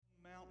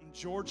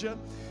Georgia.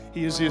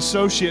 He is the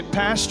associate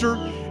pastor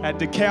at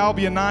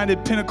DeKalb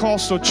United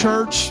Pentecostal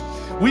Church.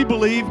 We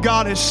believe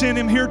God has sent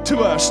him here to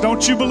us.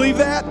 Don't you believe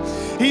that?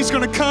 He's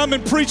going to come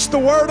and preach the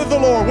word of the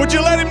Lord. Would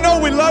you let him know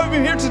we love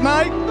him here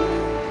tonight?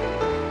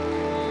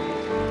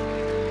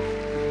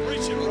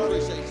 Preach it,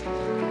 brother.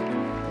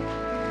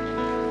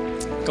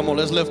 Come on,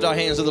 let's lift our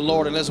hands to the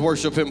Lord and let's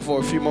worship him for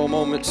a few more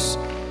moments.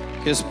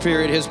 His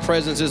spirit, his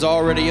presence is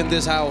already in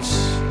this house.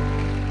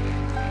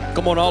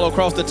 Come on, all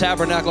across the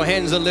tabernacle,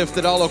 hands are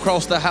lifted. All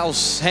across the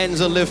house,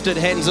 hands are lifted,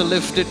 hands are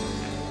lifted.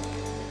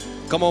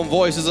 Come on,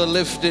 voices are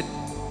lifted.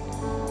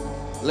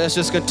 Let's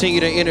just continue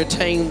to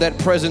entertain that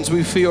presence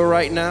we feel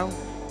right now.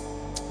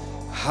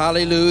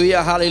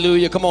 Hallelujah,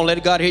 hallelujah. Come on,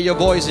 let God hear your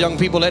voice, young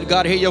people. Let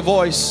God hear your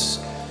voice.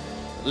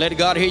 Let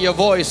God hear your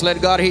voice.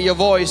 Let God hear your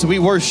voice. We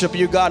worship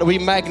you, God. We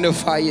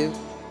magnify you.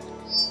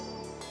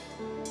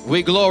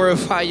 We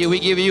glorify you. We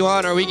give you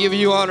honor. We give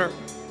you honor.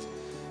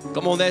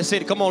 Come on, that's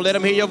it. Come on, let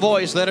him hear your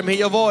voice. Let him hear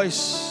your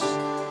voice.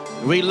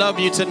 We love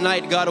you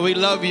tonight, God. We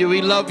love you.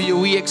 We love you.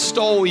 We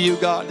extol you,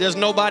 God. There's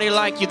nobody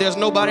like you. There's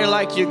nobody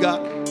like you,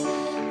 God.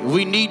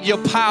 We need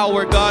your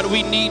power, God.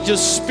 We need your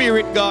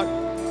spirit,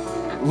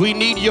 God. We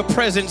need your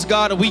presence,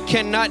 God. We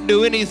cannot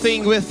do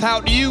anything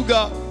without you,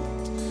 God.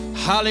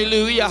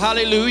 Hallelujah,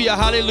 hallelujah,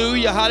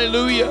 hallelujah,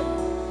 hallelujah.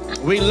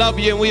 We love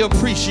you and we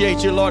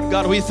appreciate you, Lord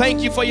God. We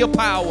thank you for your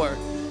power.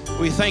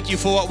 We thank you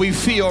for what we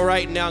feel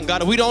right now,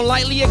 God. We don't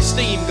lightly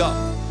esteem,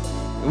 God.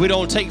 We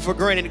don't take for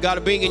granted,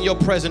 God, being in your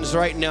presence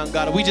right now,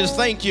 God. We just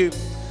thank you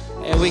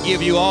and we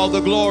give you all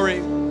the glory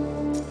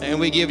and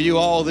we give you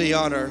all the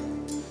honor.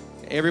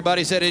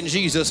 Everybody said in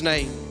Jesus'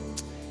 name,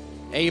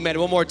 amen.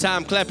 One more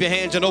time, clap your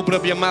hands and open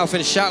up your mouth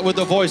and shout with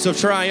the voice of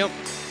triumph.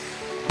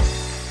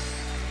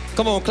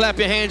 Come on, clap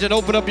your hands and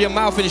open up your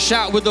mouth and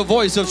shout with the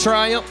voice of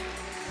triumph.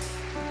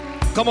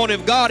 Come on,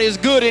 if God is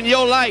good in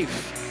your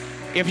life,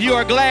 if you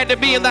are glad to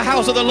be in the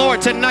house of the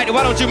Lord tonight,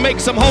 why don't you make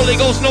some Holy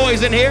Ghost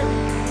noise in here?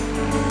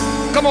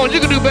 Come on,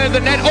 you can do better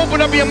than that. Open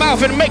up your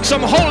mouth and make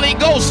some Holy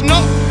Ghost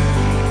noise.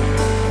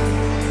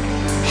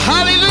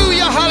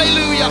 Hallelujah,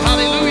 hallelujah,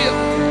 hallelujah.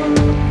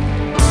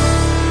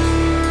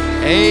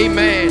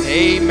 Amen,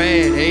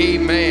 amen,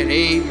 amen,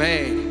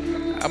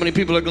 amen. How many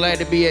people are glad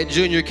to be at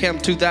Junior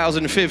Camp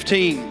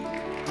 2015?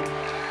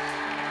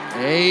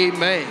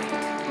 Amen.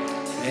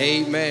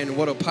 Amen.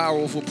 What a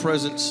powerful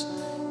presence.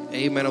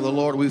 Amen. Of the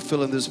Lord we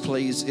feel in this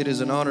place. It is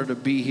an honor to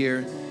be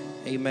here.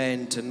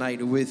 Amen.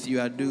 Tonight with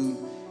you. I do.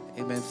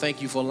 Amen.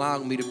 Thank you for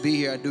allowing me to be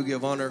here. I do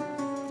give honor.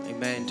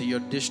 Amen. To your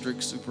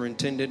district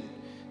superintendent,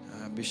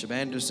 Bishop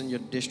Anderson, your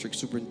district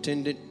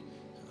superintendent,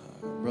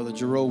 Brother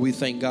Jerome. We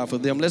thank God for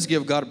them. Let's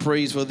give God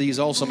praise for these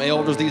awesome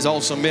elders, these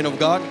awesome men of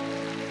God.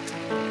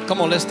 Come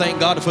on, let's thank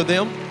God for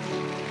them.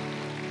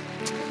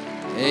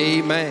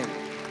 Amen.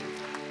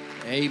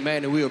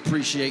 Amen. And we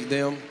appreciate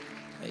them.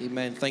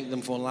 Amen. Thank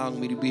them for allowing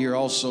me to be here.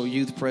 Also,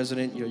 youth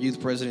president, your youth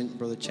president,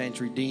 Brother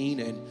Chantry Dean,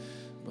 and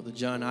Brother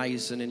John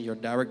Eisen, and your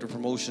director of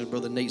promotion,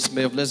 Brother Nate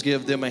Smith. Let's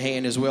give them a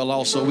hand as well.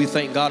 Also, we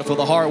thank God for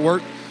the hard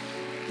work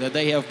that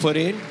they have put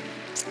in.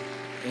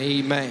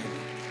 Amen.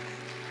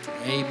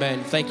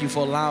 Amen. Thank you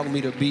for allowing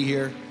me to be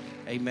here.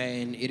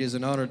 Amen. It is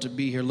an honor to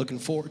be here. Looking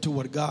forward to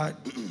what God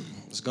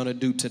is going to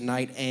do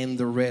tonight and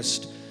the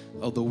rest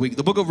of the week.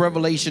 The book of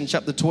Revelation,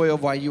 chapter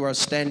 12, while you are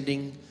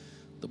standing.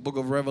 The book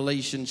of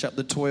Revelation,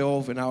 chapter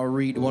 12, and I'll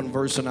read one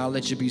verse and I'll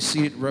let you be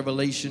seated.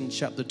 Revelation,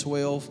 chapter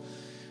 12,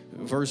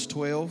 verse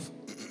 12.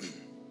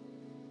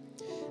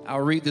 I'll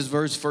read this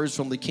verse first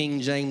from the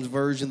King James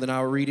Version, then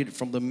I'll read it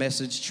from the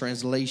Message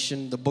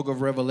translation. The book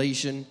of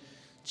Revelation,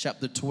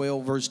 chapter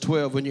 12, verse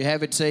 12. When you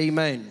have it, say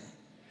amen.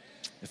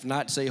 If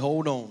not, say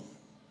hold on.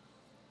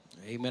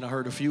 Amen. I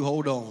heard a few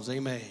hold ons.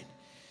 Amen.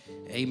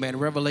 Amen.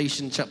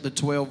 Revelation, chapter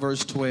 12,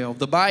 verse 12.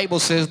 The Bible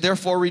says,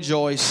 therefore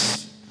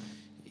rejoice,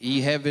 ye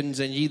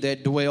heavens, and ye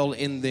that dwell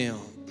in them.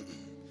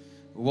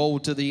 Woe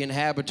to the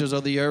inhabitants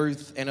of the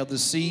earth and of the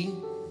sea,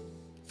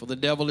 for the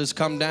devil is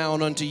come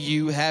down unto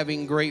you,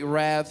 having great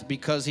wrath,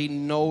 because he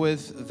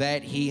knoweth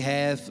that he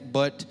hath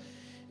but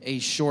a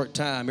short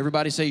time.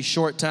 Everybody say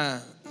short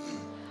time.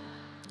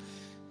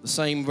 The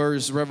same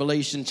verse,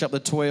 Revelation chapter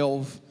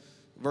 12,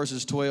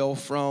 verses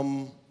 12,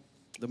 from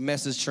the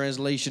Message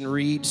translation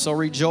reads, so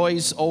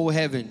rejoice, O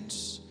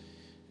heavens,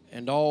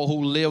 and all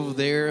who live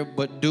there,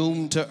 but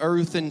doomed to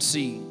earth and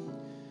sea.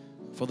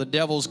 For the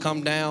devil's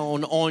come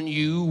down on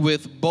you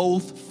with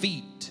both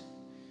feet.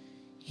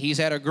 He's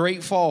had a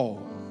great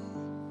fall.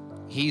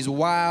 He's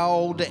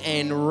wild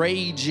and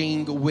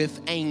raging with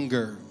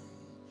anger.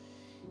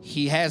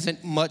 He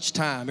hasn't much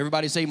time.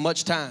 Everybody say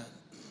much time.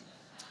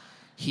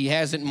 He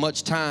hasn't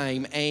much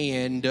time,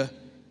 and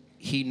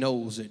he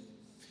knows it.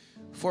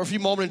 For a few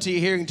moments you're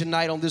hearing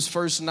tonight on this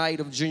first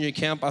night of Junior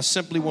Camp, I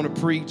simply want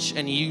to preach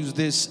and use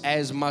this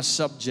as my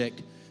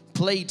subject.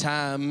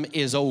 Playtime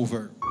is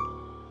over.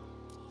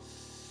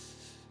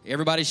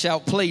 Everybody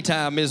shout,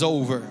 playtime is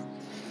over.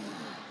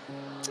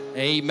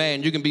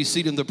 Amen. You can be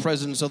seated in the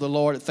presence of the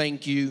Lord.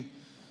 Thank you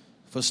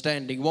for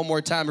standing. One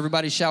more time,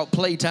 everybody shout,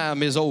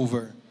 playtime is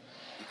over.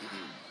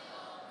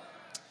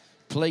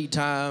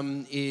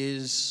 Playtime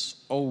is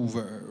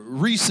over.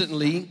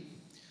 Recently,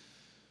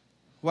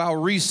 while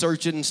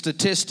researching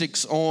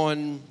statistics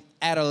on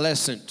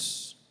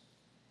adolescents,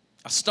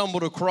 I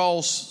stumbled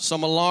across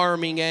some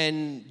alarming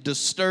and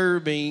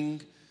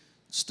disturbing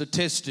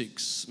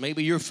statistics.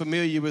 Maybe you're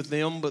familiar with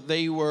them, but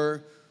they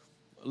were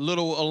a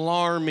little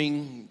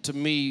alarming to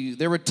me.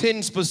 There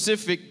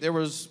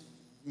was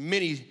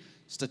many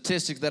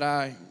statistics that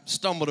I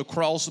stumbled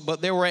across,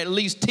 but there were at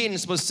least 10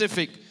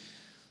 specific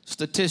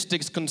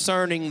statistics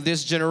concerning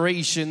this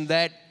generation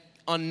that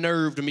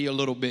unnerved me a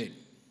little bit.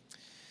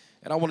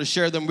 And I want to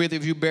share them with you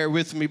if you bear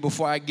with me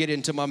before I get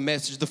into my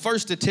message. The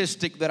first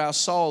statistic that I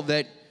saw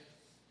that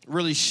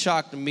really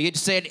shocked me, it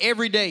said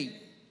every day,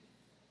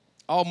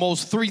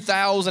 almost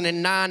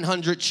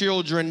 3,900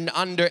 children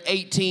under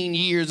 18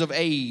 years of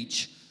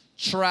age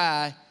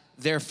try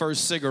their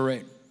first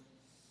cigarette.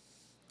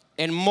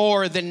 And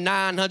more than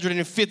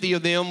 950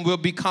 of them will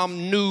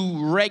become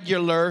new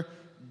regular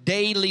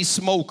daily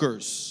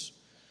smokers,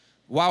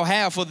 while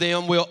half of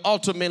them will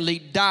ultimately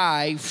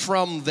die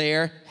from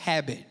their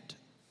habit.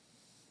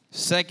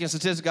 Second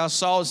statistic I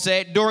saw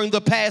said during the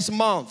past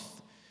month,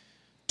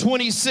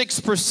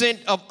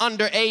 26% of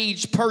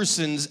underage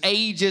persons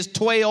ages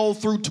 12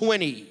 through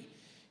 20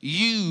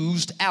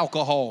 used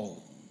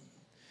alcohol.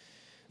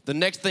 The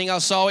next thing I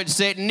saw, it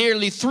said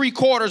nearly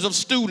 3/4 of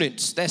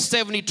students, that's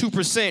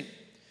 72%,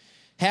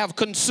 have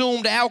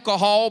consumed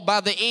alcohol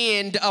by the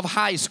end of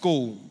high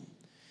school.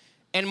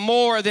 And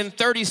more than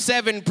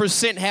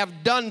 37%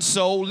 have done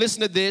so,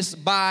 listen to this,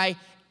 by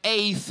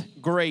 8th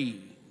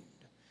grade.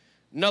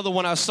 Another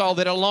one I saw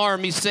that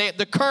alarmed me said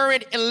the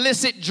current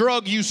illicit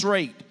drug use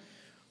rate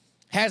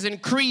has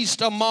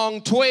increased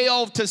among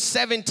 12 to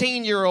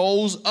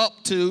 17-year-olds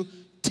up to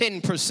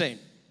 10%.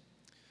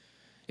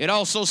 It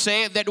also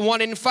said that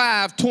 1 in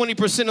 5,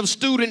 20% of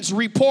students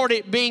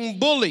reported being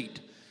bullied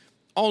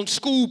on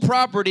school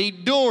property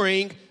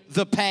during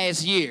the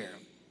past year.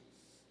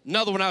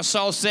 Another one I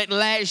saw said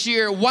last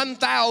year,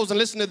 1,000,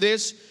 listen to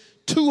this,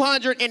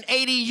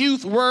 280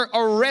 youth were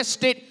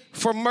arrested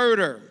for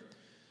murder,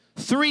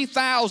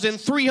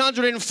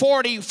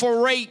 3,340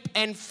 for rape,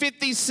 and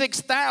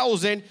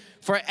 56,000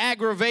 for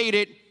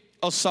aggravated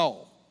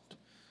assault.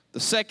 The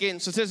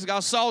second statistic I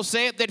saw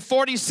said that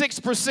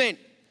 46%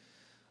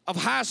 of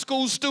high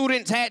school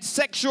students had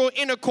sexual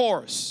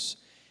intercourse,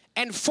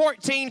 and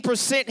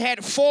 14%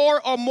 had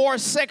 4 or more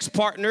sex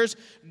partners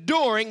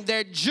during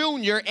their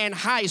junior and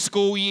high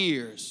school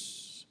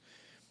years.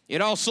 It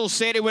also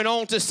said, it went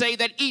on to say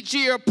that each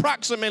year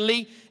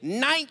approximately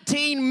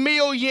 19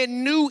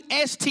 million new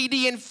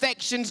STD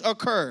infections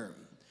occur,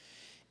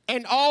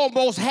 and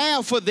almost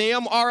half of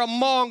them are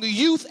among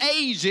youth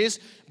ages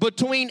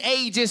between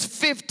ages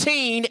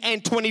 15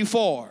 and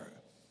 24.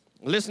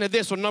 Listen to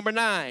this one, number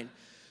 9.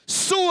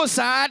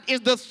 Suicide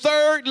is the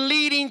 3rd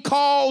leading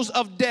cause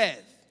of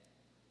death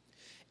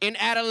in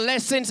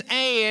adolescents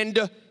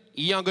and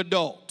young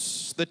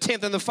adults. The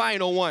 10th and the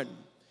final one.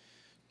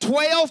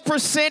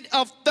 12%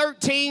 of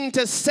 13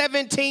 to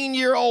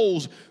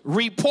 17-year-olds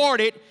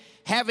reported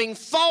having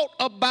thought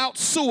about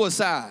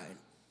suicide,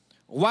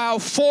 while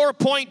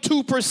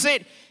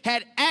 4.2%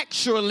 had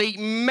actually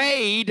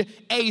made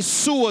a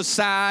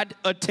suicide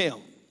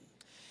attempt.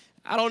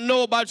 I don't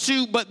know about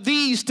you, but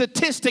these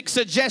statistics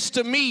suggest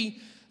to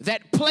me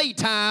that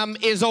playtime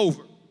is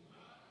over.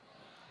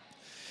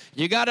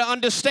 You got to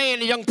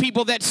understand, young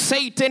people, that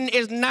Satan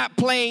is not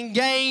playing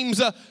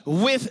games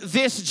with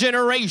this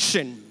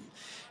generation.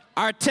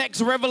 Our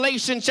text,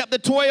 Revelation chapter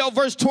 12,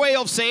 verse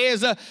 12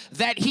 says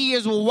that he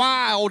is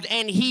wild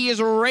and he is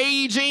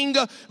raging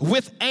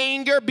with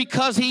anger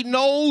because he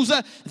knows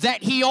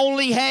that he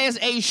only has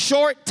a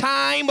short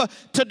time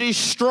to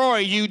destroy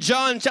you.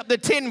 John chapter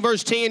 10,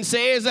 verse 10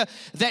 says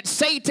that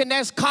Satan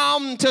has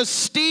come to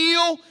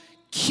steal,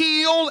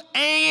 kill,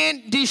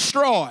 and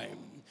destroy.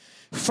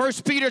 1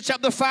 Peter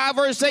chapter 5,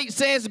 verse 8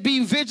 says,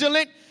 be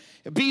vigilant,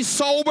 be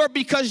sober,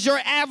 because your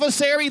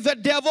adversary, the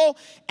devil,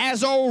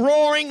 as a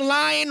roaring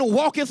lion,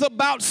 walketh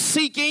about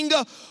seeking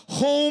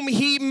whom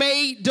he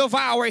may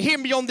devour. Hear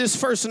me on this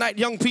first night,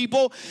 young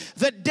people.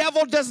 The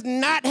devil does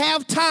not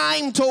have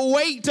time to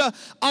wait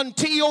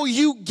until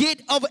you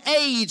get of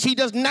age. He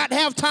does not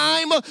have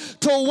time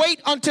to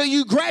wait until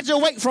you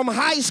graduate from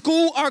high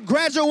school or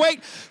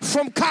graduate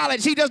from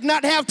college. He does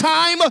not have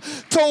time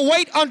to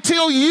wait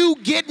until you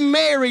get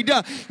married.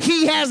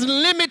 He has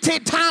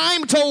limited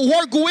time to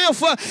work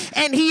with,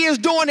 and he is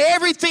doing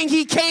everything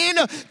he can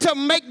to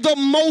make the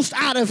most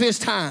out of his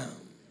time.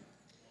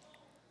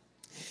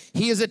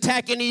 He is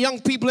attacking the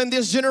young people in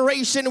this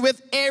generation with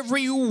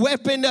every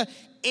weapon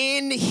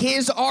in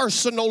his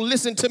arsenal.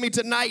 Listen to me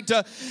tonight.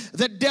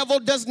 The devil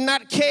does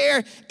not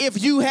care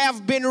if you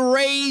have been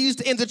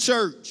raised in the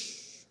church.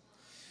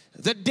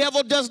 The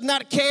devil does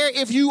not care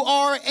if you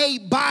are a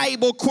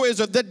Bible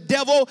quizzer. The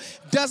devil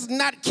does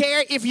not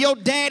care if your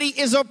daddy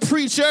is a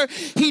preacher.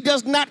 He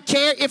does not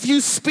care if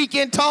you speak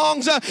in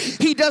tongues.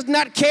 He does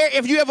not care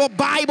if you have a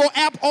Bible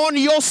app on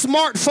your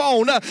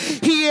smartphone.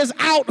 He is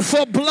out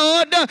for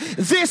blood.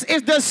 This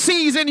is the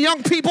season,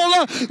 young people,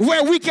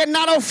 where we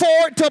cannot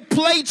afford to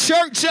play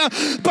church,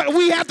 but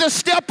we have to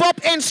step up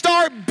and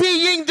start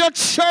being the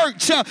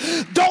church.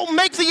 Don't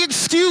make the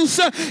excuse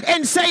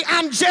and say,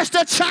 I'm just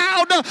a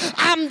child,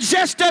 I'm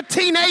just a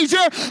teenager,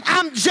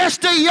 I'm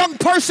just a young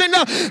person,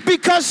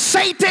 because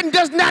Satan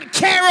does not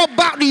care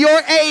about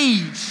your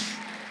age.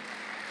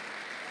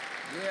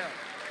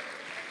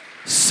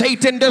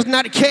 Satan does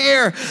not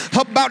care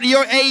about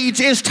your age.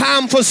 It's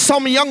time for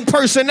some young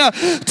person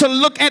to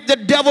look at the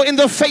devil in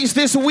the face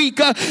this week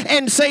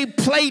and say,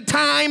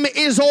 playtime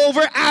is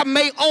over. I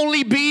may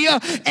only be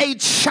a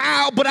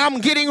child, but I'm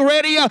getting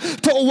ready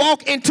to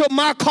walk into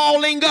my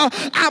calling.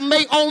 I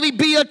may only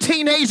be a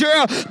teenager,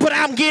 but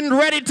I'm getting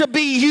ready to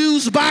be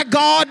used by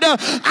God.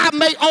 I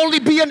may only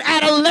be an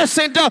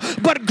adolescent,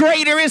 but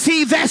greater is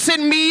he that's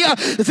in me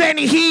than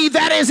he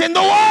that is in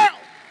the world.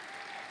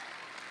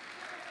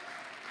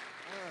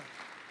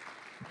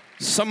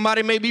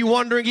 Somebody may be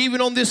wondering,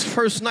 even on this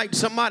first night,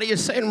 somebody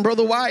is saying,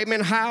 Brother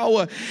Wideman,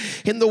 how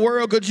in the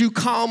world could you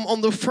come on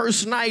the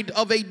first night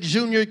of a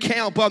junior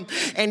camp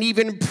and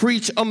even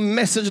preach a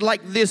message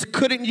like this?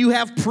 Couldn't you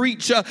have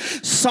preached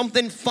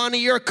something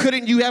funnier?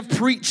 Couldn't you have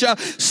preached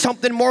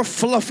something more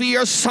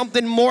fluffier,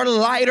 something more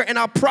lighter? And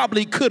I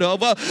probably could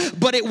have,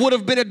 but it would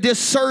have been a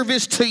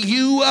disservice to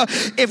you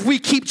if we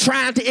keep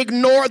trying to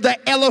ignore the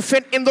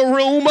elephant in the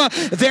room.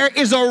 There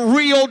is a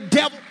real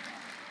devil.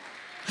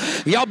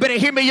 Y'all better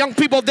hear me, young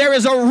people. There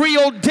is a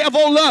real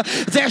devil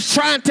that's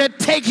trying to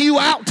take you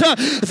out.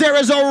 There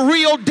is a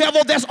real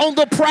devil that's on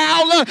the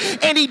prowl,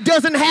 and he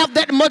doesn't have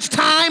that much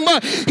time.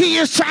 He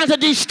is trying to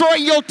destroy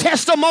your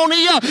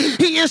testimony.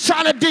 He is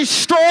trying to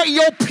destroy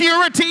your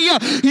purity,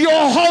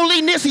 your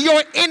holiness,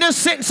 your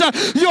innocence,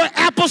 your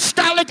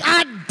apostolic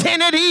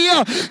identity.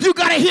 You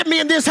got to hear me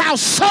in this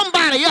house.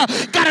 Somebody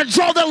got to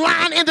draw the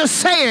line in the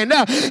sand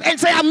and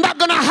say, I'm not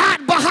going to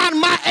hide behind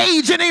my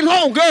age any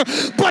longer,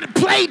 but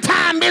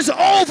playtime is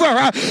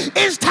over.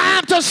 It's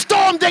time to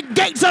storm the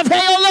gates of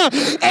hell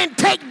and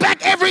take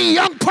back every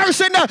young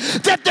person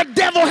that the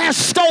devil has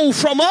stole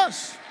from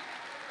us.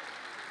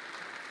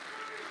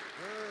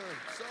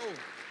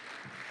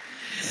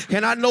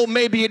 And I know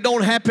maybe it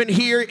don't happen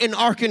here in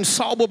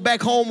Arkansas, but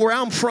back home where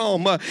I'm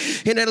from,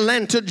 in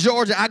Atlanta,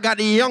 Georgia, I got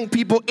young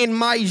people in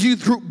my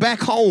youth group back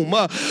home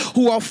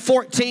who are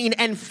 14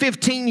 and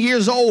 15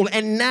 years old.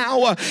 And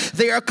now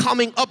they are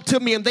coming up to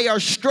me and they are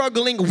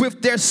struggling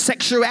with their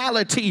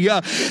sexuality.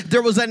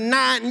 There was a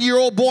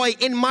 9-year-old boy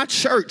in my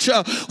church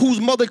whose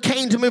mother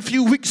came to me a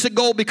few weeks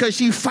ago because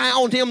she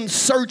found him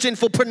searching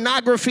for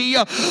pornography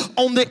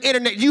on the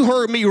internet. You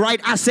heard me right.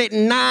 I said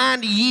 9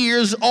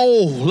 years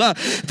old.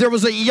 There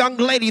was a young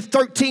lady,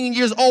 13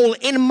 years old,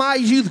 in my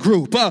youth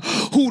group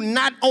who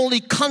not only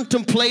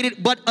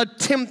contemplated but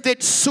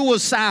attempted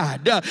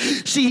suicide.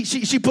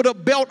 She put a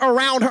belt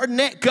around her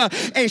neck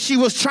and she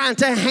was trying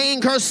to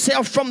hang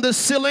herself from the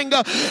ceiling,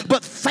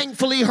 but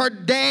thankfully her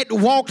dad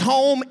walked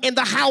home in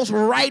the house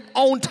right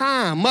on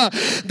time.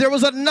 There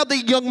was another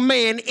young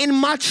man in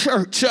my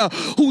church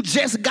who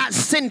just got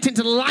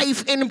sentenced to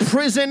life in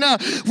prison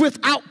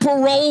without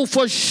parole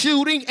for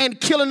shooting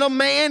and killing a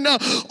man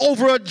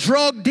over a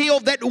drug deal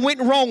that went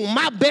wrong.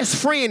 My best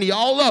friend,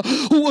 y'all,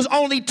 who was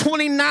only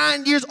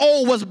 29 years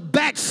old, was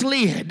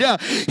backslid.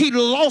 He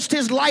lost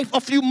his life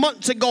a few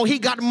months ago. He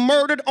got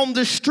murdered on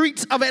the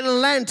streets of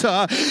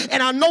Atlanta.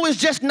 And I know it's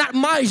just not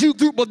my youth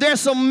group, but there's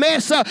some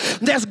mess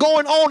that's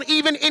going on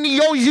even in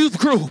your youth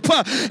group.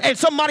 And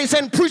somebody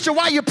saying, preacher,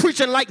 why are you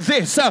preaching like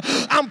this?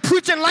 I'm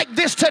preaching like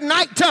this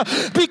tonight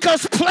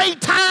because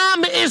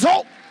playtime is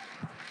over.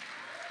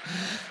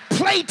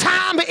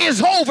 Playtime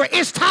is over.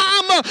 It's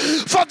time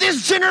for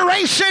this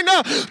generation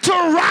to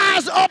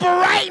rise up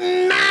right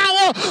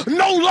now.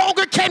 No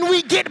longer can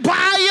we get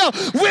by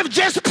with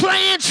just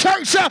playing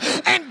church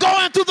and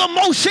going through the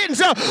motions.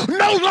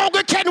 No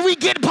longer can we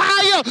get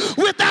by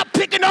without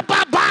picking up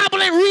our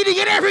Bible and reading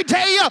it every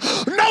day.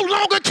 No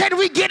longer can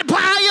we get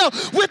by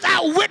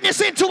without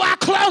witnessing to our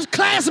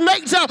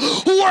classmates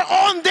who are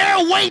on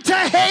their way to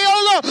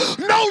hell.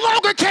 No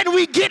longer can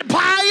we get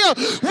by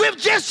with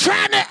just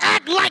trying to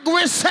act like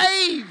we're saved.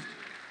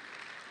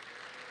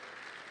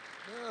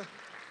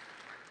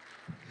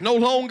 No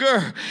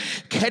longer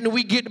can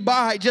we get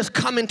by just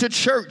coming to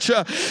church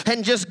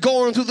and just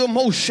going through the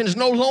motions.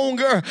 No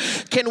longer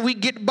can we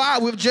get by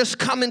with just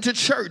coming to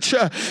church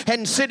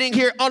and sitting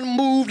here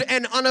unmoved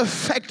and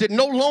unaffected.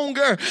 No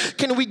longer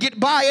can we get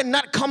by and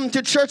not come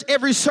to church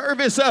every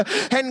service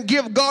and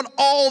give God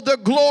all the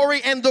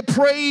glory and the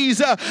praise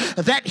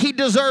that he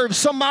deserves.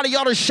 Somebody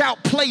ought to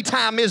shout,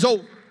 playtime is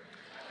over.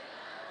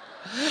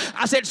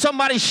 I said,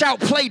 somebody shout,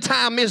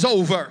 playtime is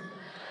over.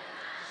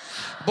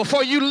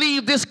 Before you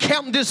leave this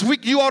camp this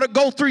week, you ought to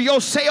go through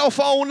your cell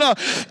phone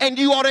and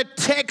you ought to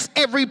text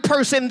every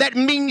person that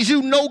means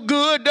you no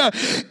good,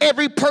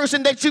 every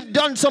person that you've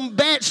done some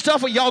bad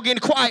stuff with. Y'all getting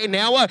quiet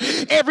now.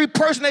 Every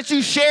person that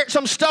you shared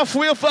some stuff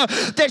with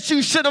that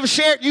you should have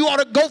shared, you ought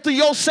to go through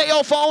your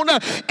cell phone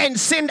and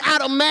send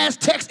out a mass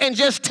text and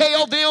just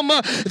tell them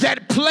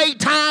that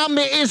playtime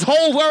is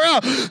over.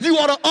 You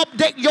ought to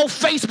update your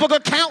Facebook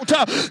account.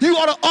 You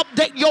ought to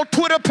update your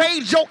Twitter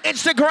page, your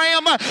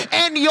Instagram,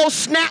 and your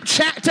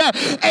Snapchat.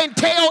 And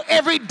tell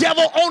every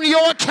devil on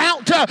your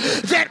account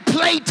that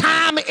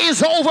playtime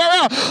is over.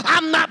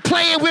 I'm not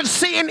playing with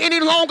sin any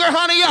longer,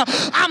 honey.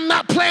 I'm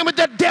not playing with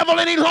the devil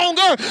any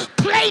longer.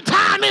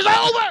 Playtime is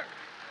over.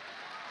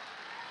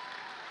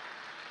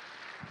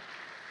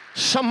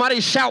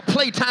 Somebody shout,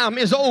 playtime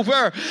is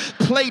over.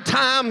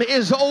 Playtime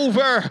is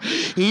over.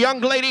 Young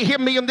lady, hear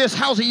me in this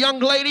house. A young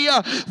lady,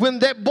 when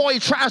that boy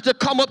tries to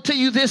come up to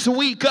you this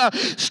week,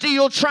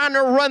 still trying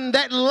to run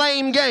that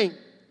lame game.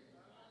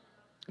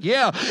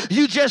 Yeah,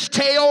 you just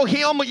tell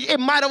him it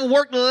might have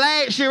worked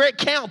last year at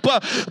camp,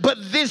 but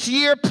this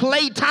year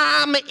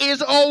playtime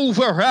is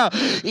over.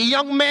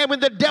 Young man,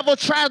 when the devil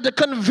tries to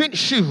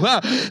convince you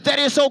that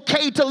it's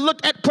okay to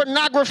look at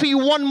pornography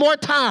one more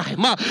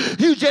time,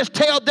 you just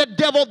tell the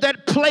devil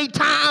that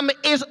playtime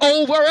is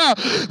over.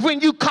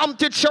 When you come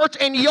to church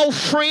and your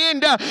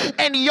friend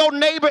and your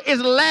neighbor is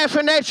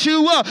laughing at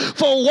you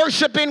for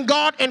worshiping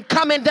God and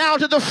coming down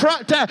to the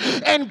front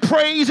and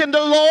praising the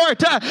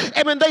Lord,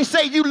 and when they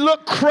say you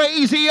look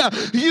crazy,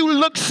 you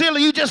look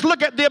silly, you just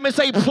look at them and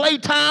say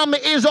playtime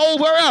is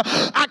over.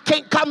 I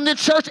can't come to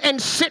church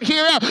and sit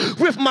here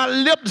with my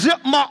lips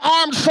zipped, my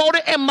arms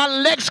folded, and my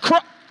legs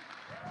crossed.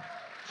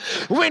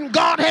 When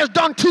God has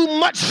done too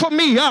much for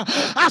me.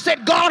 I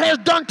said, God has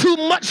done too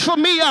much for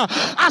me.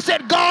 I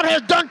said, God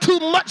has done too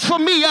much for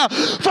me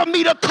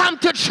to come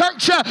to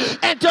church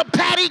and to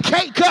patty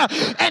cake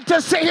and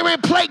to sit here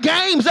and play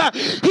games.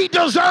 He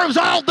deserves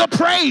all the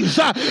praise.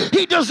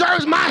 He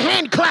deserves my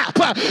hand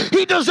clap.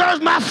 He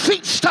deserves my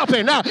feet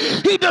stomping.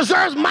 He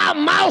deserves my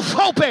mouth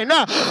open.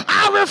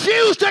 I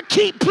refuse to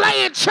keep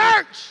playing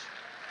church.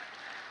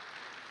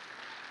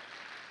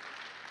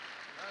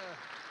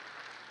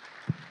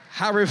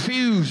 I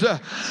refuse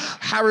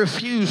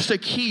to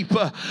keep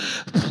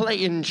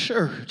playing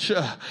church.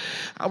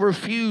 I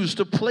refuse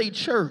to play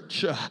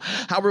church.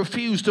 I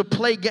refuse to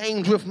play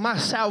games with my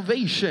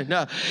salvation.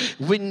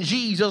 When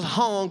Jesus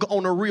hung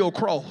on a real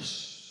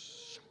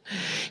cross,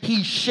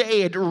 he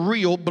shed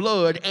real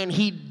blood and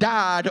he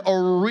died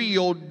a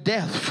real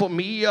death for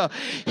me.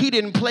 He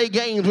didn't play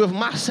games with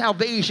my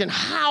salvation.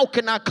 How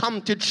can I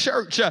come to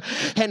church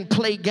and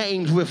play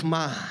games with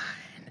mine?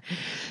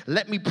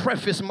 Let me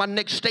preface my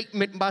next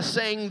statement by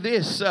saying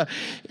this.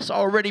 It's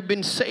already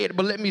been said,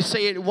 but let me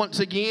say it once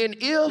again.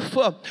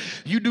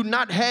 If you do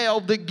not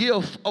have the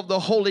gift of the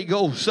Holy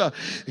Ghost,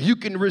 you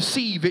can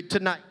receive it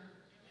tonight.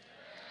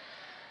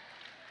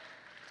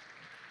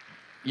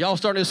 Y'all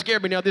starting to scare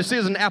me now. This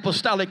is an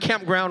apostolic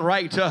campground,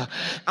 right? I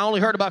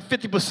only heard about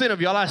 50% of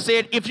y'all. I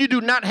said, if you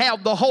do not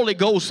have the Holy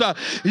Ghost,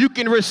 you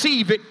can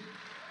receive it.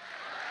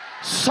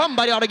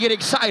 Somebody ought to get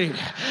excited.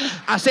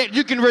 I said,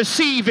 you can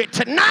receive it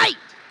tonight.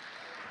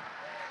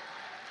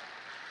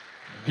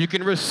 You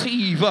can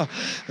receive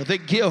the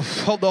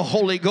gift of the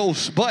Holy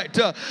Ghost. But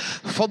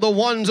for the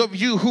ones of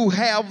you who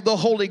have the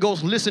Holy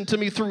Ghost, listen to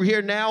me through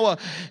here now.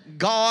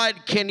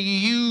 God can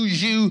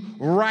use you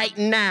right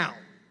now.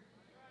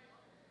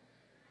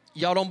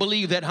 Y'all don't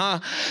believe that, huh?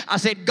 I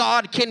said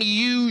God can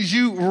use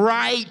you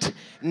right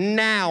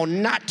now.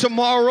 Not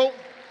tomorrow,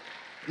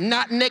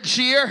 not next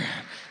year,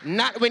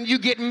 not when you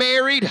get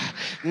married,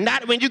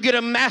 not when you get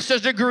a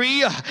master's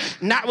degree,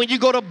 not when you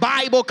go to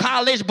Bible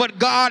college, but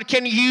God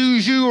can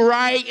use you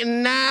right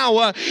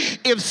now.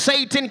 If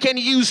Satan can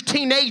use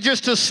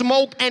teenagers to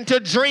smoke and to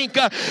drink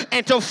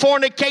and to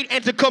fornicate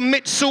and to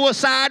commit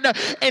suicide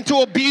and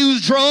to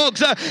abuse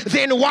drugs,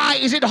 then why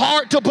is it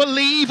hard to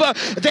believe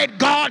that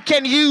God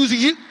can use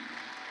you?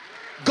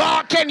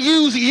 God can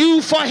use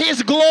you for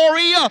his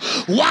glory.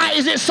 Why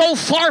is it so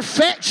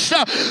far-fetched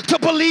to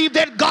believe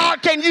that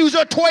God can use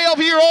a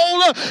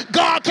 12-year-old,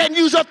 God can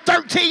use a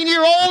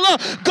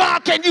 13-year-old,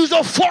 God can use a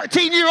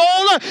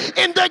 14-year-old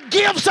in the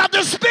gifts of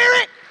the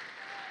Spirit?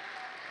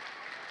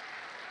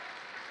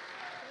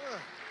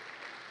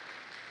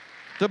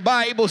 The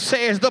Bible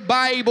says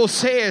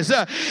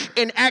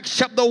in Acts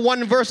chapter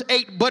 1 verse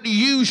 8, but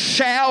you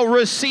shall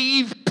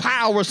receive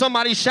power.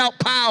 Somebody shout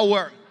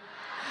power.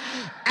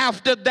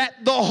 After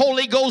that, the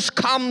Holy Ghost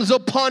comes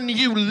upon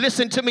you.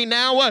 Listen to me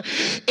now.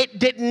 It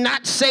did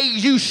not say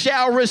you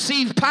shall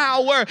receive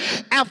power.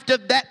 After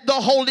that, the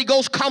Holy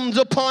Ghost comes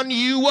upon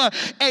you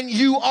and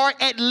you are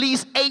at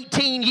least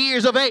 18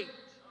 years of age.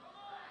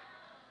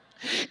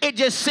 It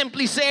just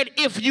simply said,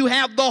 if you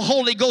have the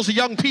Holy Ghost,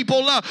 young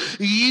people,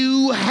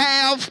 you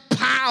have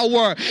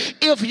power.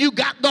 If you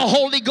got the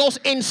Holy Ghost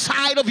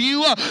inside of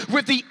you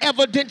with the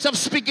evidence of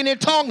speaking in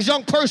tongues,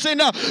 young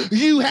person,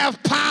 you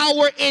have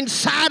power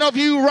inside of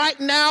you right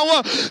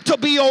now to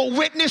be a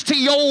witness to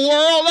your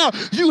world.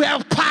 You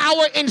have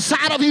power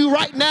inside of you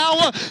right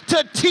now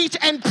to teach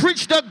and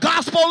preach the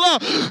gospel.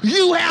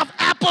 You have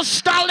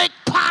apostolic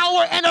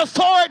power and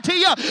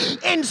authority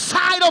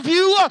inside of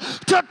you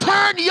to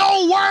turn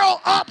your world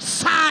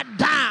upside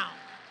down.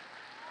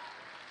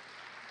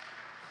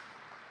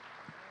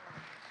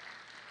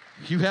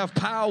 You have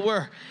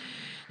power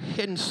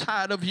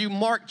inside of you.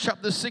 Mark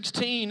chapter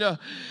 16,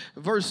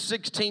 verse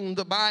 16,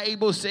 the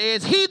Bible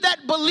says, he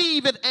that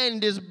believeth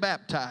and is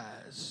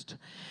baptized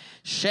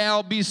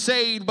shall be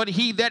saved, but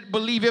he that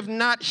believeth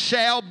not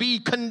shall be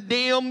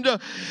condemned.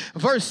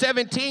 Verse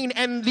 17,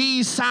 and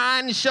these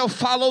signs shall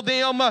follow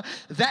them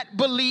that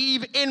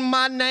believe in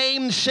my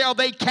name. Shall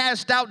they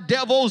cast out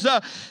devils?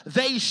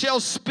 They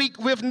shall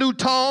speak with new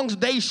tongues.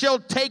 They shall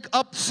take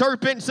up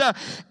serpents.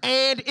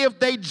 And if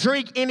they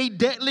drink any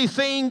deadly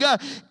thing,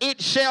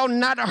 it shall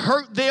not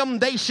hurt them.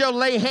 They shall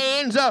lay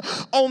hands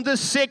on the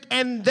sick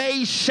and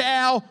they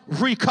shall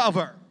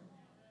recover.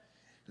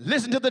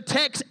 Listen to the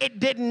text. It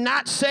did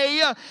not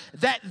say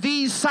that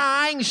these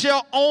signs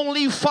shall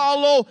only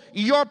follow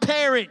your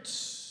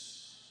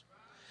parents.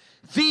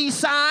 These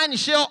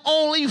signs shall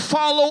only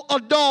follow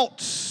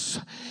adults.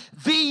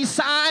 These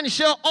signs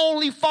shall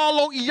only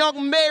follow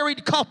young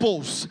married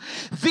couples.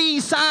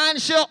 These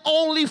signs shall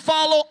only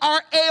follow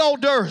our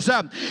elders.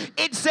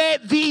 It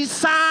said these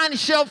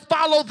signs shall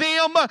follow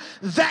them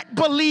that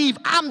believe.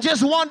 I'm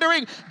just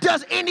wondering,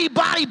 does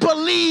anybody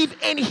believe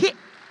in him?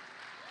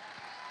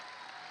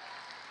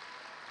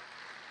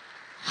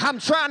 I'm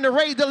trying to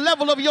raise the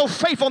level of your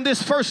faith on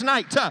this first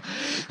night.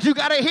 You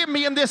got to hear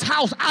me in this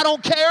house. I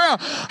don't care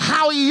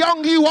how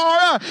young you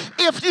are.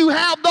 If you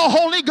have the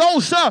Holy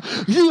Ghost,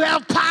 you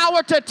have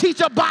power to teach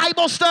a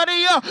Bible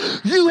study.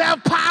 You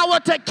have power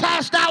to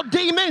cast out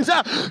demons.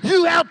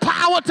 You have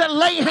power to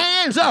lay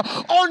hands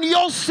on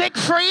your sick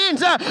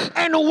friends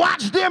and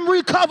watch them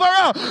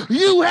recover.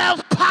 You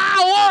have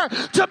power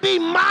to be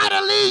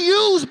mightily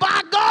used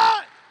by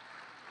God.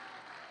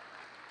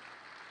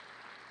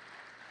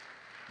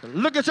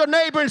 Look at your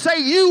neighbor and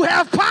say, you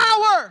have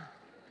power.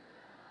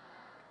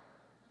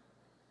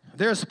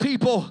 There's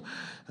people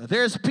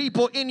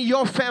in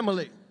your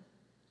family.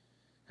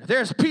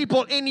 There's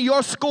people in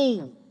your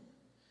school.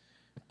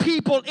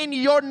 People in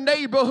your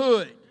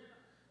neighborhood.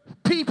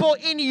 People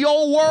in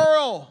your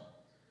world.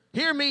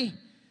 Hear me.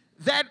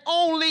 That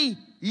only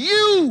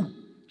you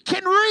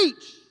can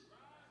reach.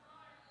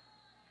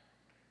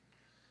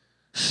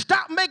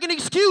 Stop making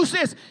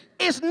excuses.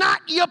 It's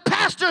not your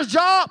pastor's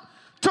job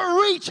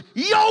to reach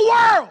your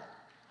world.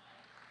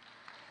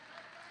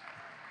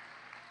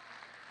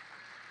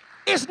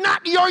 It's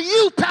not your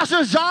youth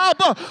pastor's job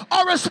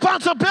or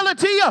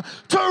responsibility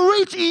to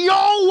reach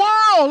your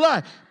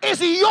world.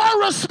 It's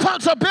your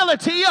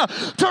responsibility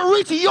to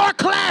reach your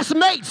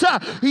classmates,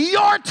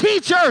 your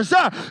teachers,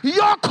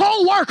 your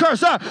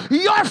co-workers,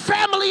 your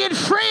family and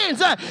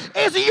friends.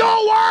 It's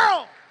your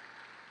world.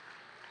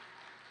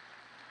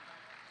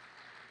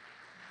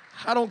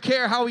 I don't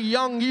care how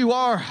young you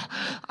are.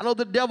 I know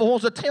the devil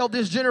wants to tell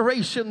this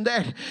generation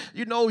that,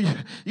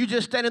 you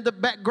just stand in the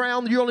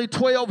background. You're only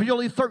 12, you're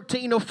only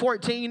 13 or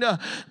 14.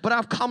 But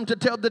I've come to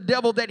tell the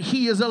devil that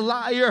he is a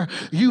liar.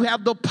 You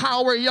have the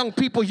power, young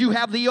people. You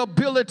have the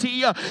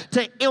ability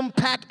to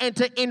impact and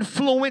to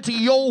influence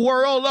your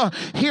world.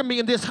 Hear me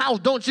in this house.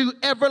 Don't you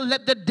ever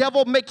let the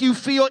devil make you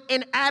feel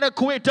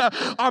inadequate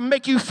or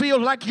make you feel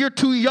like you're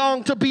too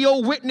young to be a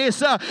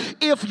witness.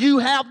 If you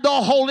have the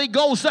Holy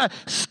Ghost,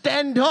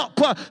 stand up.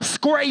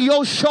 Square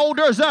your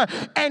shoulders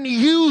and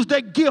use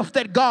the gift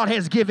that God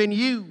has given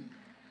you.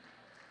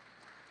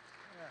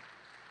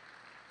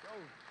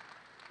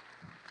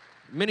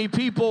 Many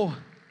people,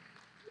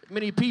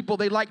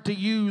 they like to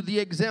use the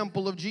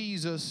example of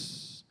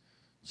Jesus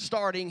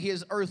starting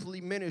his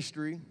earthly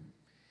ministry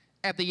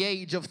at the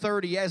age of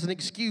 30 as an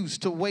excuse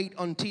to wait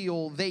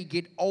until they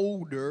get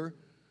older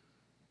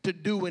to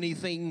do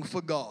anything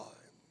for God.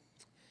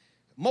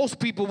 Most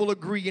people will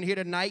agree in here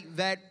tonight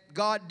that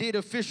God did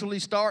officially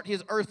start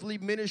his earthly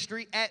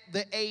ministry at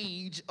the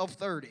age of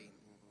 30.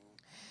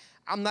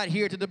 I'm not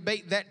here to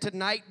debate that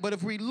tonight, but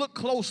if we look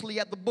closely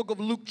at the book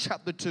of Luke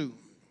chapter 2,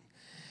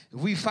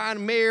 we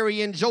find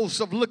Mary and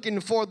Joseph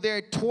looking for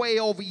their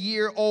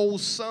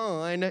 12-year-old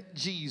son,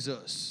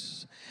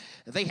 Jesus.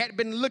 They had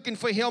been looking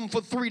for him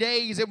for 3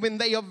 days, and when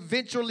they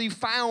eventually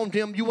found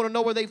him, you want to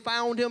know where they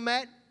found him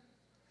at?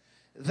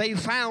 They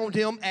found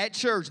him at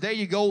church. There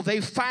you go.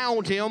 They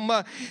found him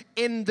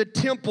in the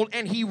temple,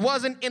 and he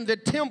wasn't in the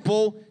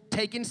temple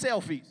taking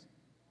selfies.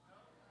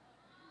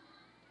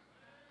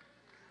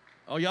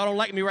 Oh, y'all don't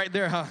like me right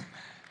there, huh?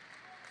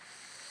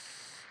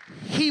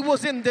 He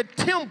was in the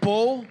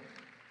temple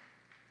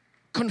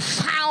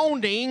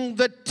confounding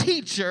the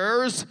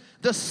teachers,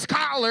 the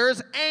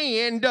scholars,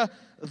 and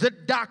the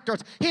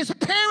doctors. His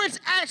parents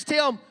asked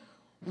him,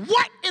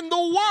 what in the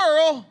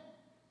world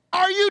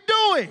are you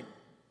doing?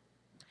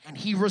 And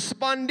he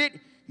responded,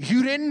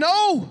 you didn't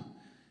know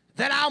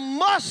that I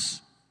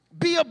must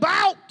be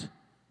about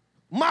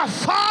my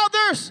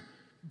Father's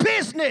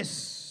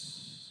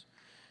business.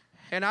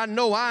 And I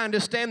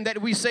understand that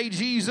we say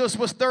Jesus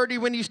was 30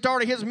 when he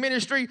started his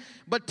ministry,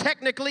 but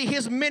technically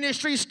his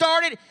ministry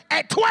started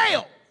at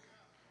 12.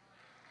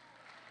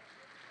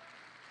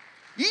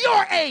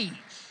 Your age.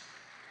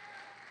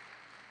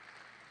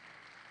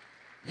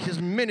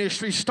 His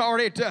ministry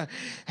started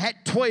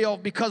at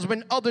 12 because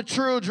when other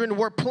children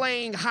were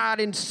playing hide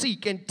and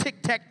seek and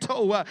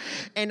tic-tac-toe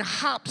and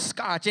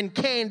hopscotch and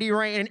candy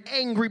rain and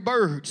Angry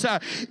Birds,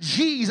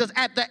 Jesus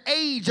at the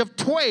age of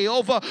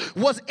 12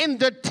 was in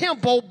the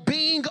temple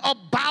being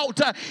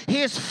about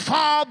his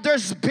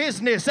Father's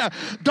business.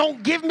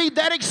 Don't give me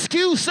that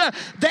excuse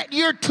that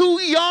you're too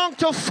young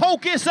to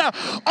focus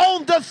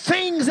on the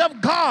things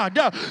of God.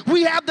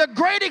 We have the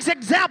greatest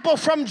example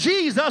from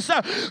Jesus.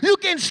 You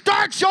can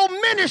start your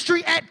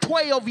ministry at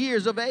 12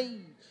 years of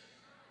age.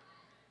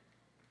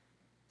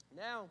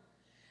 Now,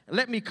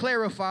 let me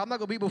clarify. I'm not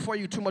going to be before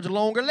you too much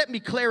longer. Let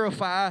me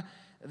clarify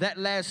that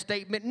last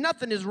statement.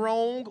 Nothing is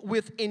wrong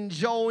with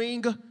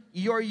enjoying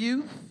your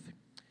youth.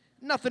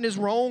 Nothing is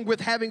wrong with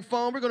having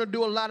fun. We're going to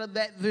do a lot of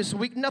that this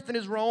week. Nothing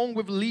is wrong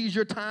with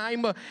leisure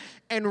time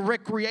and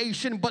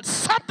recreation. But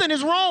something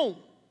is wrong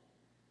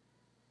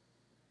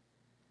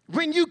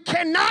when you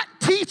cannot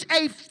teach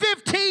a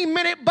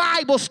 15-minute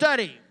Bible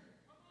study,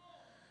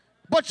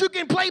 but you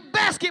can play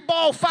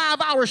basketball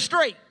 5 hours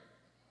straight.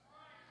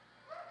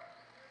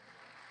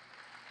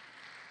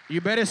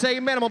 You better say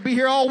amen. I'm going to be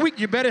here all week.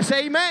 You better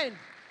say amen.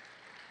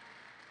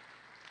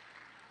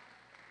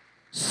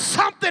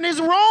 Something is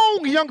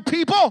wrong, young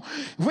people,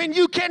 when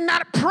you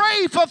cannot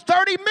pray for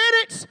 30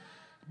 minutes,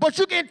 but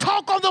you can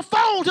talk on the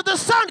phone till the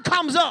sun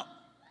comes up.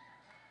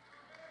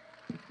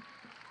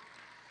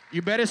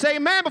 You better say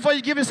amen before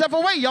you give yourself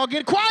away. Y'all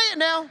get quiet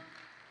now.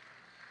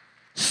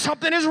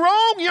 Something is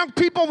wrong, young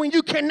people, when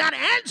you cannot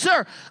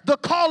answer the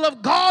call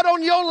of God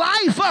on your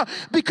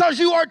life because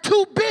you are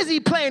too busy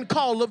playing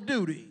Call of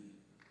Duty.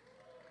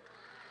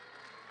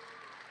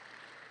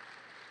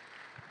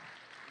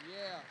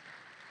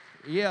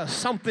 Yeah,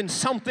 something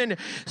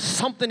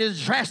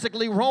is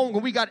drastically wrong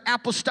when we got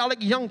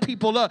apostolic young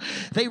people.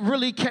 They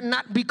really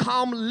cannot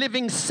become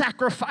living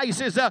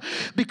sacrifices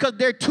because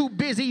they're too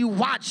busy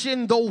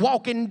watching The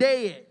Walking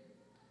Dead.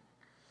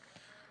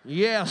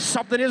 Yeah,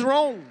 something is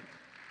wrong.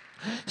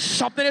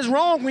 Something is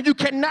wrong when you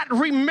cannot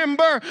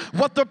remember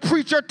what the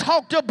preacher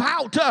talked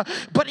about,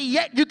 but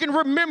yet you can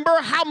remember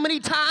how many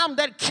times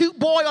that cute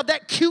boy or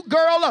that cute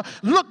girl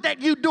looked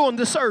at you during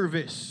the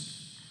service.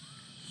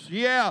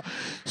 Yeah,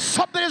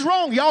 something is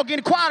wrong. Y'all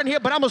getting quiet in here,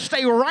 but I'm going to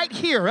stay right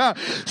here.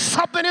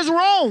 Something is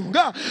wrong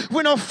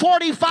when a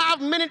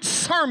 45-minute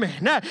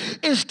sermon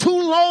is too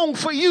long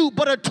for you,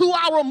 but a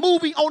 2-hour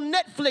movie on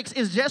Netflix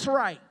is just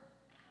right.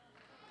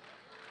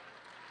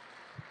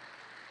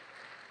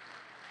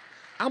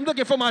 I'm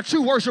looking for my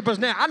true worshipers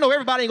now. I know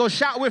everybody ain't going to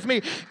shout with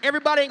me.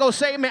 Everybody ain't going to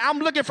say amen. I'm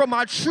looking for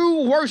my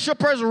true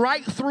worshipers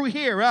right through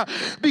here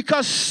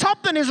because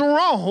something is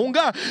wrong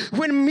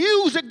when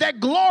music that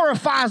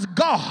glorifies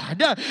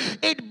God,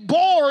 it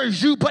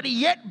bores you, but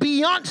yet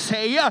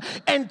Beyonce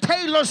and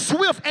Taylor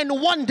Swift and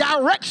One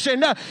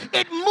Direction,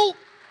 it moves.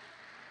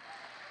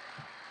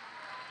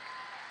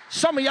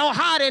 Some of y'all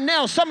hiding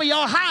now.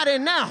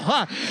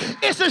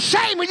 It's a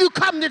shame when you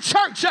come to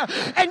church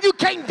and you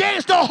can't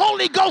dance to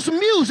Holy Ghost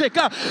music,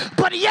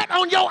 but yet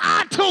on your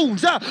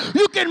iTunes,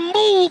 you can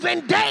move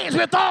and dance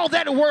with all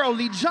that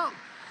worldly junk.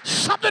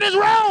 Something is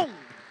wrong.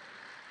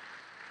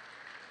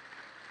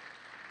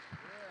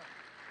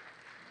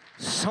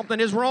 Something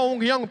is wrong,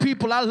 young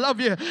people. I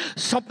love you.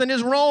 Something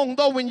is wrong,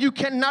 though, when you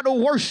cannot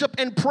worship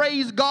and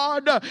praise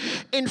God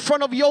in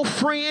front of your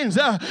friends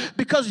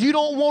because you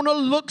don't want to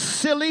look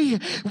silly,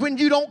 when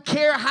you don't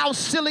care how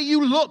silly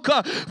you look,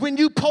 when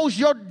you post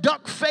your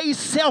duck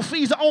face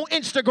selfies on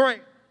Instagram.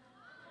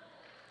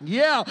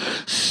 Yeah,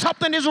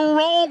 something is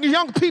wrong,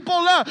 young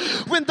people,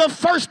 when the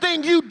first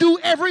thing you do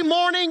every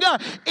morning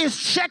is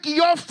check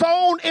your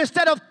phone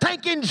instead of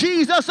thanking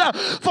Jesus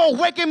for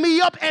waking me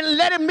up and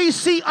letting me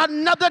see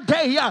another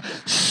day.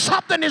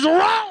 Something is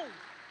wrong.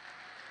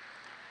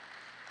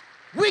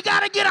 We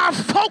got to get our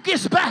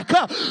focus back.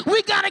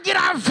 We got to get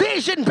our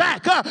vision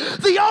back.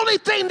 The only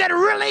thing that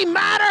really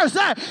matters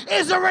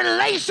is a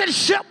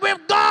relationship with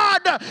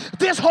God.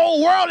 This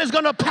whole world is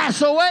going to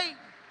pass away.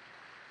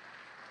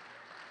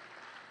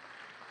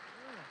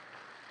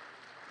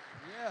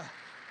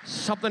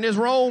 Something is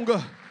wrong.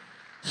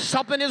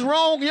 Something is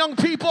wrong, young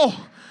people,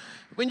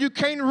 when you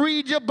can't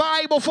read your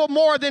Bible for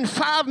more than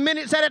 5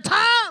 minutes at a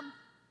time,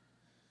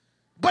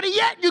 but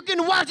yet you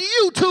can watch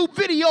YouTube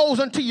videos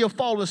until you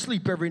fall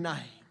asleep every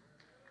night.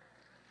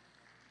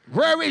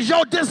 Where is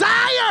your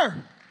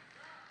desire?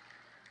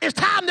 It's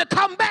time to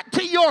come back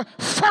to your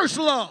first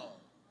love.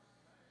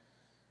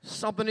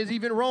 Something is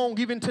even wrong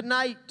even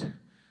tonight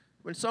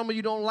when some of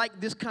you don't like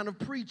this kind of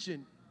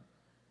preaching,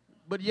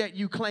 but yet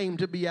you claim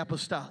to be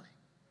apostolic.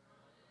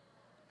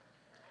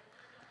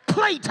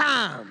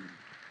 playtime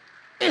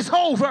is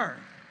over.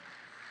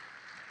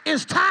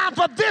 It's time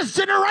for this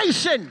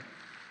generation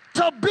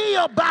to be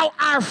about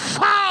our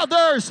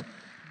Father's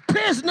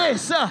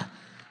business.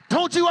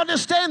 Don't you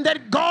understand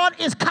that God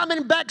is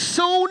coming back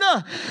soon?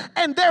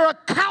 And there are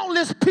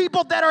countless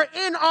people that are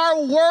in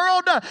our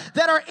world,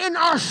 that are in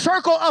our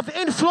circle of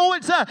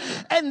influence,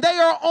 and they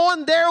are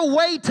on their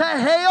way to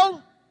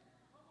hell.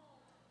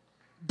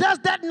 Does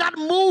that not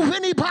move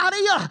anybody?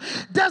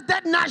 Does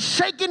that not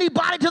shake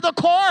anybody to the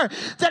core?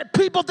 That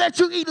people that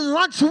you eat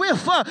lunch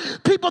with,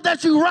 people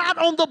that you ride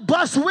on the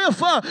bus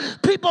with,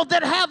 people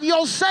that have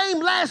your same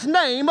last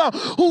name,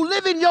 who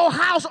live in your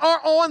house are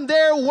on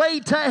their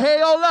way to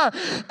hell.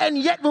 And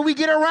yet when we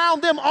get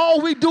around them, all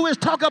we do is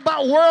talk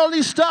about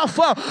worldly stuff.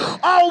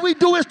 All we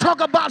do is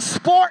talk about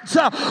sports.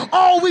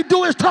 All we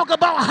do is talk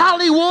about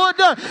Hollywood.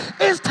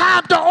 It's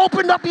time to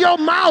open up your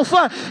mouth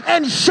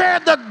and share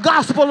the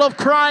gospel of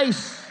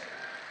Christ.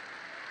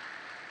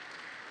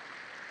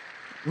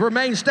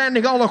 Remain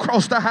standing all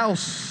across the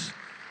house.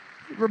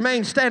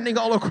 Remain standing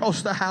all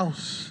across the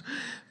house.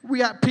 We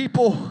got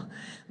people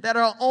that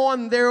are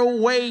on their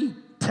way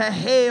to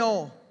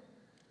hell.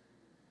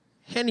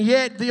 And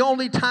yet the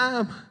only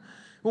time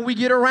when we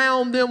get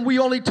around them, we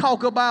only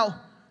talk about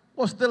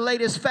what's the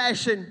latest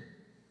fashion,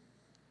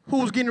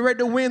 who's getting ready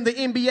to win the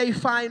NBA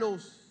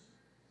finals,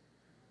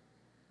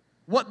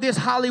 what this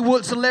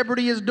Hollywood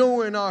celebrity is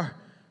doing, or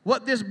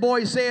what this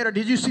boy said, or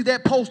did you see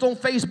that post on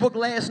Facebook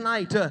last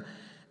night?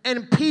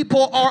 And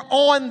people are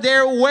on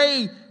their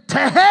way to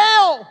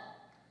hell.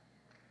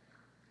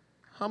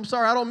 I'm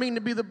sorry, I don't mean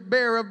to be the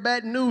bearer of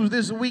bad news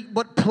this week,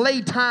 but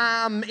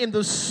playtime in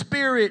the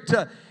spirit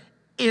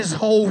is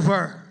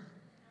over.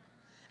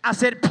 I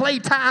said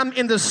playtime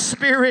in the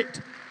spirit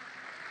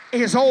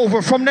is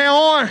over. From now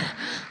on,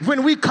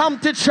 when we come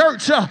to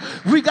church,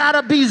 we got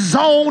to be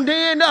zoned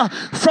in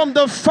from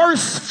the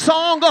first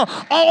song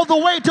all the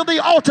way to the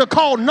altar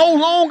call. No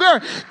longer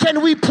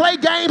can we play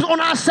games on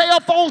our cell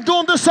phones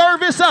during the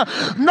service.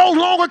 No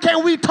longer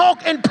can we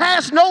talk and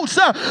pass notes.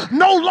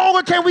 No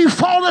longer can we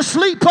fall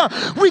asleep.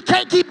 We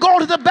can't keep going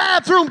to the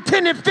bathroom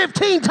 10 and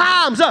 15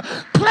 times.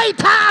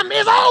 Playtime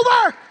is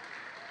over.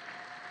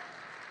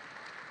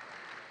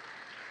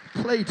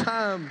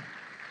 Playtime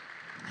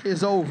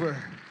is over.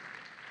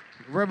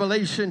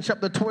 Revelation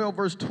chapter 12,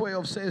 verse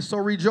 12 says, "So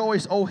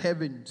rejoice, O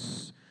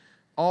heavens,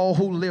 all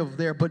who live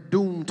there, but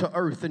doomed to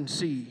earth and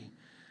sea.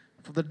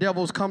 For the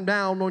devil's come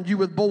down on you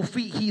with both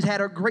feet. He's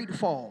had a great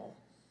fall.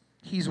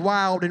 He's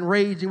wild and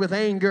raging with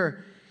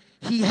anger.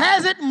 He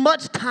hasn't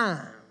much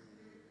time,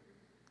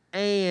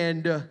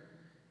 and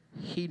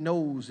he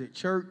knows it."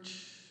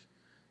 Church,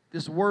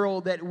 this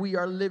world that we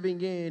are living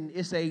in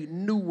is a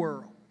new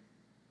world.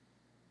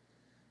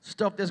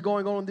 Stuff that's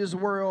going on in this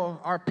world,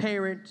 our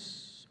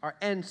parents, our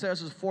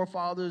ancestors,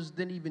 forefathers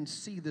didn't even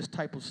see this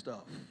type of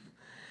stuff.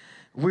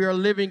 We are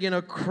living in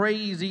a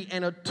crazy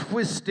and a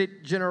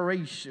twisted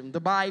generation. The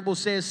Bible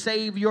says,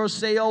 save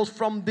yourselves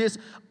from this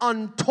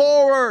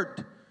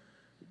untoward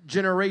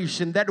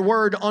generation. That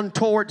word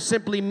untoward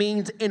simply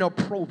means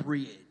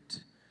inappropriate.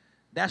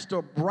 That's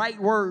the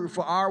right word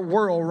for our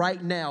world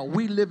right now.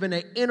 We live in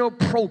an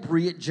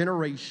inappropriate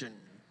generation.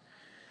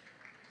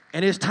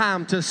 And it's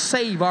time to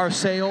save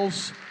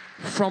ourselves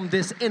from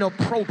this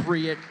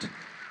inappropriate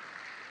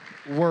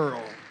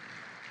world.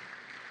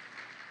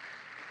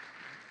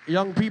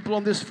 Young people,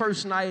 on this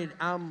first night,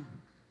 I'm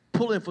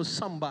pulling for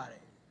somebody.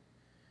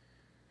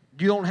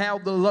 You don't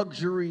have the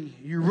luxury.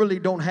 You really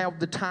don't have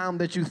the time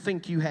that you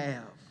think you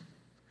have.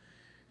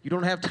 You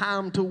don't have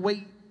time to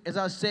wait, as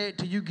I said,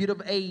 till you get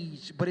of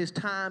age. But it's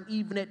time,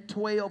 even at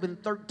 12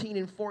 and 13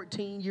 and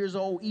 14 years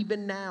old,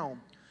 even now,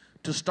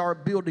 to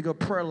start building a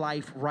prayer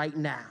life right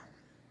now.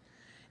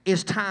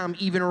 It's time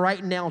even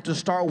right now to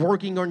start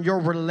working on your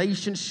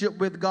relationship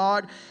with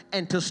God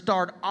and to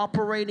start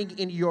operating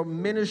in your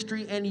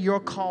ministry and your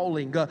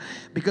calling.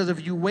 Because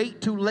if you wait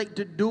too late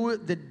to do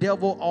it, the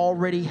devil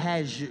already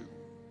has you.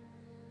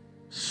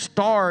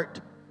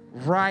 Start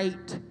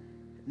right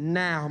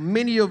now.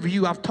 Many of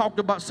you, I've talked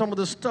about some of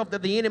the stuff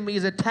that the enemy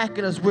is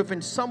attacking us with,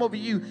 and some of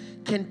you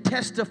can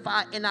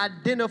testify and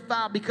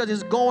identify because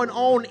it's going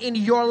on in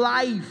your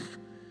life.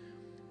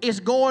 It's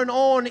going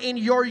on in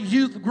your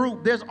youth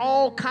group. There's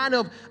all kind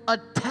of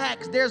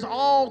attacks. There's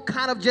all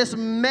kind of just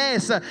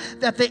mess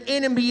that the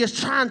enemy is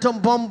trying to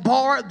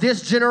bombard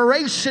this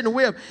generation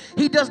with.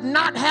 He does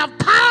not have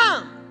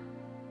time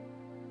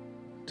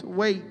to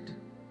wait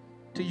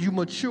till you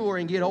mature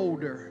and get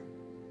older.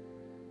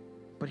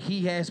 But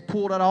he has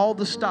pulled out all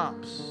the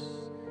stops.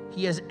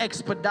 He has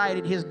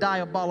expedited his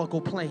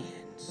diabolical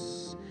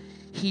plans.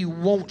 He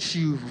wants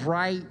you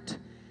right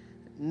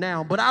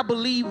now. But I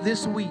believe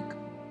this week,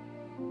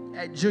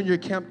 at Junior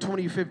Camp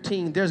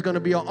 2015, there's going to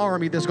be an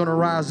army that's going to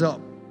rise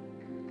up.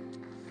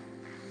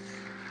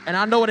 And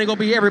I know it ain't going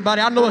to be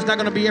everybody. I know it's not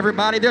going to be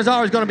everybody. There's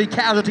always going to be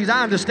casualties.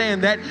 I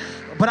understand that.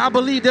 But I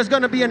believe there's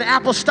going to be an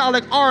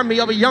apostolic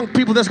army of young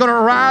people that's going to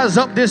rise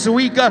up this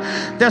week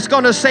that's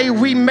going to say,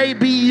 we may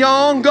be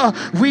young,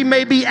 we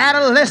may be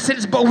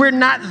adolescents, but we're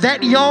not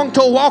that young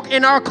to walk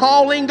in our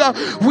calling.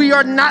 We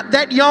are not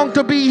that young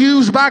to be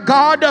used by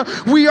God.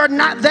 We are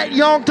not that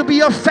young to be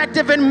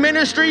effective in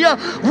ministry.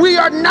 We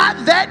are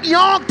not that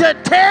young to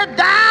tear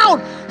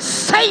down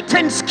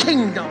Satan's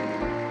kingdom.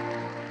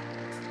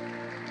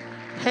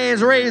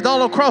 Hands raised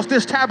all across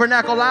this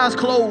tabernacle, eyes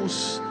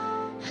closed.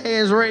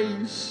 Hands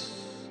raised,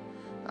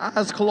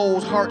 eyes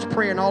closed, hearts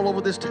praying all over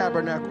this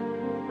tabernacle.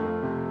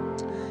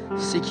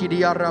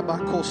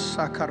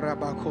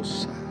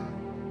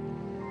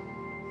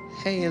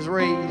 Hands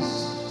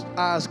raised,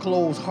 eyes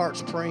closed,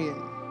 hearts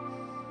praying.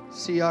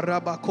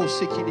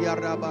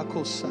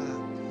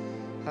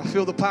 I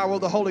feel the power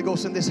of the Holy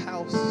Ghost in this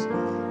house.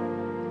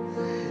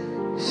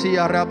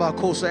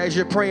 As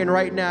you're praying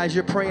right now, as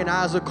you're praying,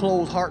 eyes are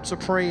closed, hearts are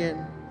praying,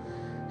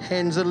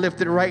 hands are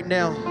lifted right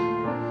now.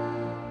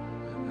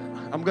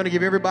 I'm going to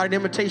give everybody an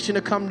invitation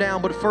to come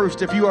down, but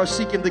first, if you are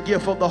seeking the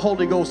gift of the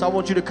Holy Ghost, I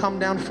want you to come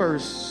down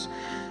first.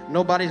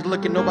 Nobody's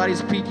looking,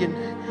 nobody's peeking.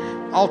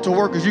 Altar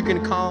workers, you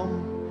can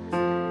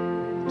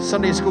come.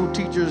 Sunday school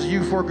teachers,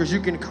 youth workers, you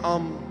can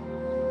come.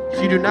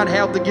 If you do not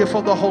have the gift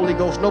of the Holy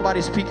Ghost,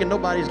 nobody's peeking,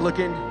 nobody's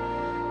looking.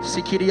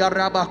 I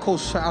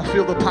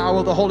feel the power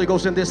of the Holy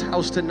Ghost in this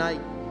house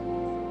tonight.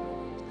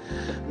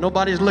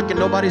 Nobody's looking,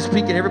 nobody's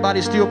peeking,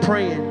 everybody's still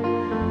praying.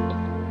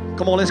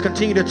 Come on, let's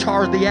continue to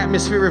charge the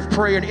atmosphere of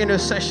prayer and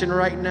intercession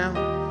right now.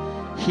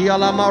 I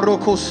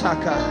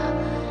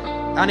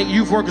need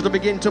youth workers to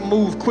begin to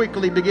move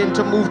quickly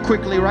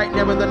right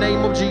now in the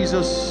name of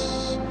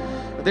Jesus.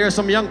 There are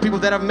some young people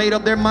that have made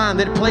up their mind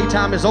that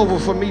playtime is over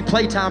for me.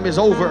 Playtime is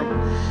over.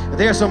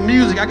 There's some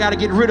music I got to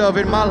get rid of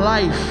in my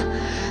life.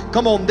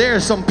 Come on,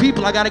 there's some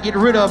people I got to get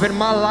rid of in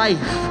my life.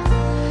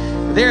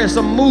 There are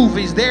some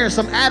movies, there are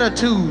some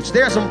attitudes,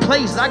 there are some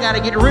places I got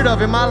to get rid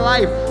of in my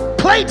life.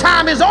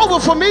 Playtime is over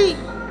for me.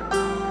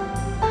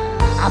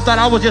 I thought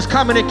I was just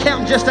coming to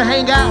camp just to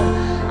hang out.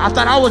 I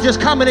thought I was just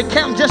coming to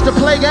camp just to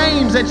play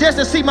games and just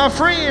to see my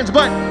friends,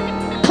 but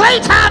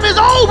playtime is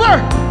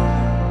over.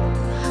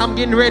 I'm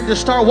getting ready to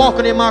start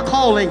walking in my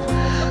calling.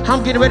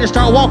 I'm getting ready to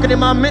start walking in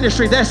my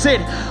ministry. That's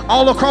it.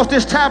 All across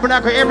this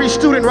tabernacle, every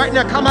student right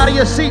now, come out of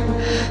your seat.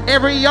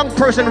 Every young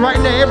person right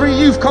now, every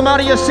youth, come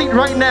out of your seat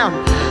right now.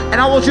 And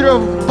I want you to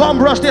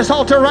bum rush this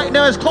altar right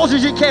now as close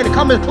as you can.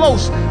 Come as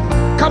close.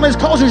 Come as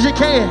close as you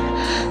can.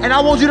 And I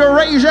want you to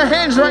raise your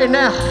hands right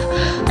now.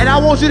 And I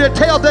want you to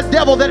tell the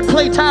devil that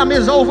playtime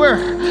is over.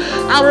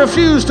 I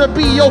refuse to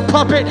be your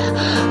puppet.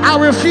 I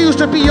refuse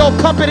to be your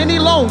puppet any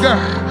longer.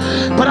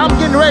 But I'm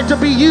getting ready to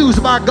be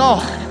used by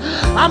God.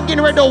 I'm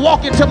getting ready to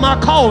walk into my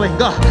calling.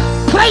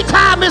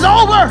 Playtime is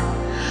over.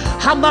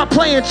 I'm not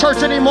playing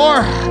church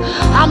anymore.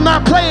 I'm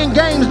not playing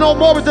games no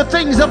more with the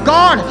things of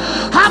God.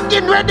 I'm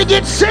getting ready to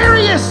get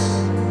serious.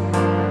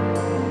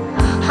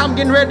 I'm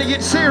getting ready to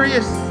get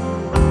serious.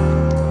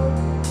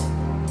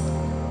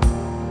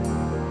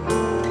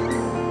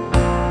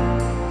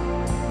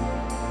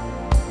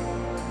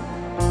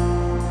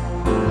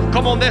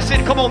 Come on, that's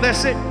it. Come on,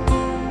 that's it.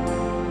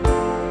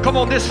 Come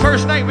on, this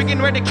first night, we're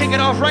getting ready to kick it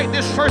off right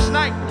this first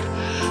night.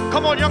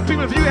 Come on, young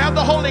people, if you have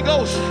the Holy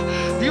Ghost,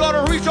 you ought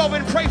to reach over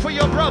and pray for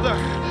your brother.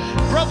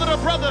 Brother to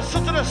brother,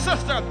 sister to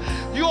sister.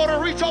 You ought to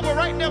reach over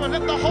right now and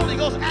let the Holy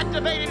Ghost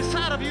activate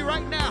inside of you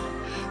right now.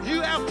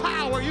 You have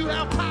power, you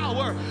have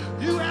power,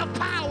 you have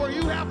power,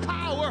 you have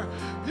power.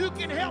 You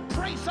can help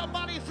pray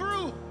somebody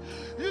through.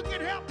 You can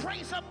help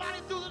pray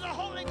somebody through to the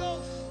Holy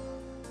Ghost.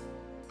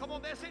 Come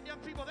on, that's it, young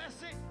people, that's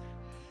it.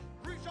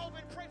 Reach over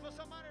and pray for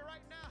somebody right now.